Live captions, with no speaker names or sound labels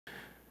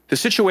The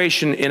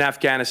situation in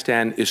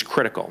Afghanistan is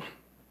critical.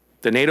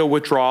 The NATO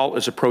withdrawal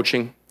is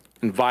approaching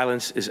and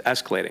violence is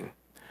escalating.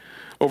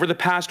 Over the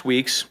past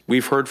weeks,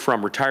 we've heard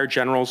from retired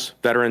generals,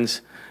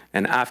 veterans,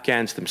 and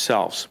Afghans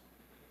themselves.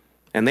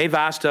 And they've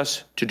asked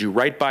us to do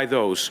right by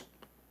those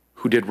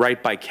who did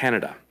right by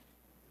Canada.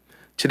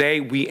 Today,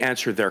 we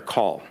answer their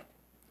call.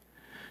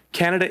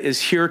 Canada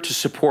is here to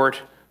support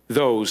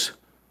those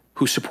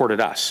who supported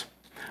us.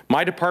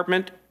 My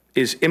department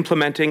is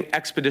implementing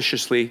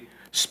expeditiously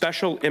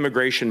special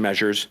immigration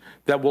measures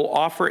that will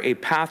offer a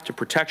path to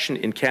protection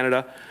in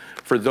Canada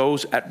for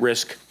those at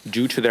risk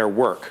due to their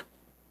work.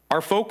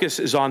 Our focus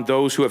is on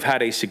those who have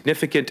had a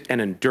significant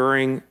and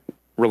enduring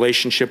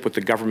relationship with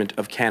the Government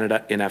of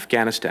Canada in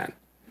Afghanistan.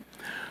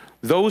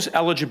 Those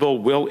eligible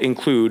will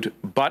include,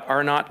 but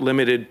are not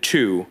limited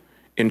to,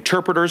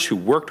 interpreters who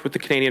worked with the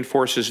Canadian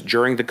Forces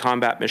during the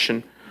combat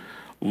mission,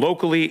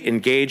 locally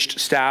engaged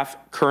staff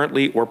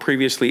currently or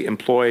previously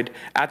employed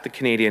at the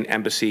Canadian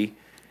Embassy,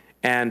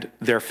 and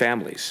their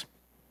families.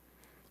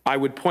 I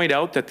would point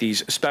out that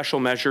these special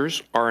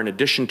measures are in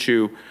addition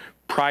to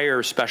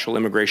prior special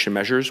immigration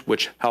measures,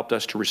 which helped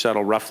us to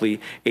resettle roughly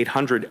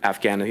 800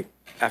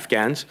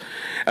 Afghans,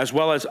 as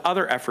well as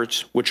other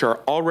efforts which are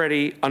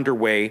already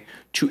underway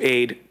to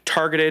aid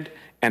targeted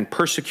and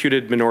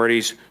persecuted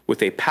minorities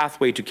with a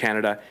pathway to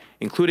Canada,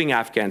 including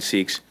Afghan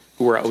Sikhs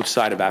who are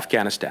outside of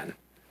Afghanistan.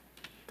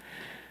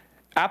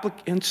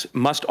 Applicants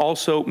must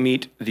also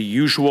meet the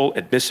usual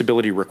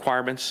admissibility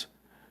requirements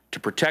to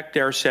protect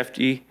their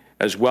safety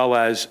as well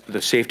as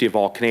the safety of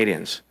all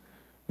Canadians.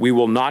 We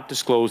will not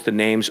disclose the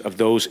names of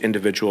those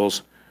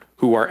individuals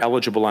who are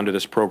eligible under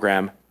this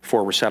program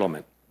for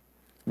resettlement.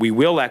 We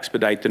will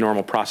expedite the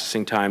normal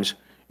processing times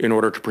in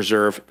order to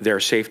preserve their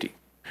safety.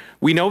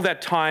 We know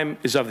that time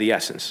is of the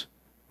essence.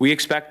 We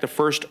expect the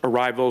first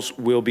arrivals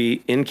will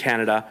be in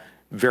Canada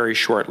very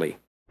shortly.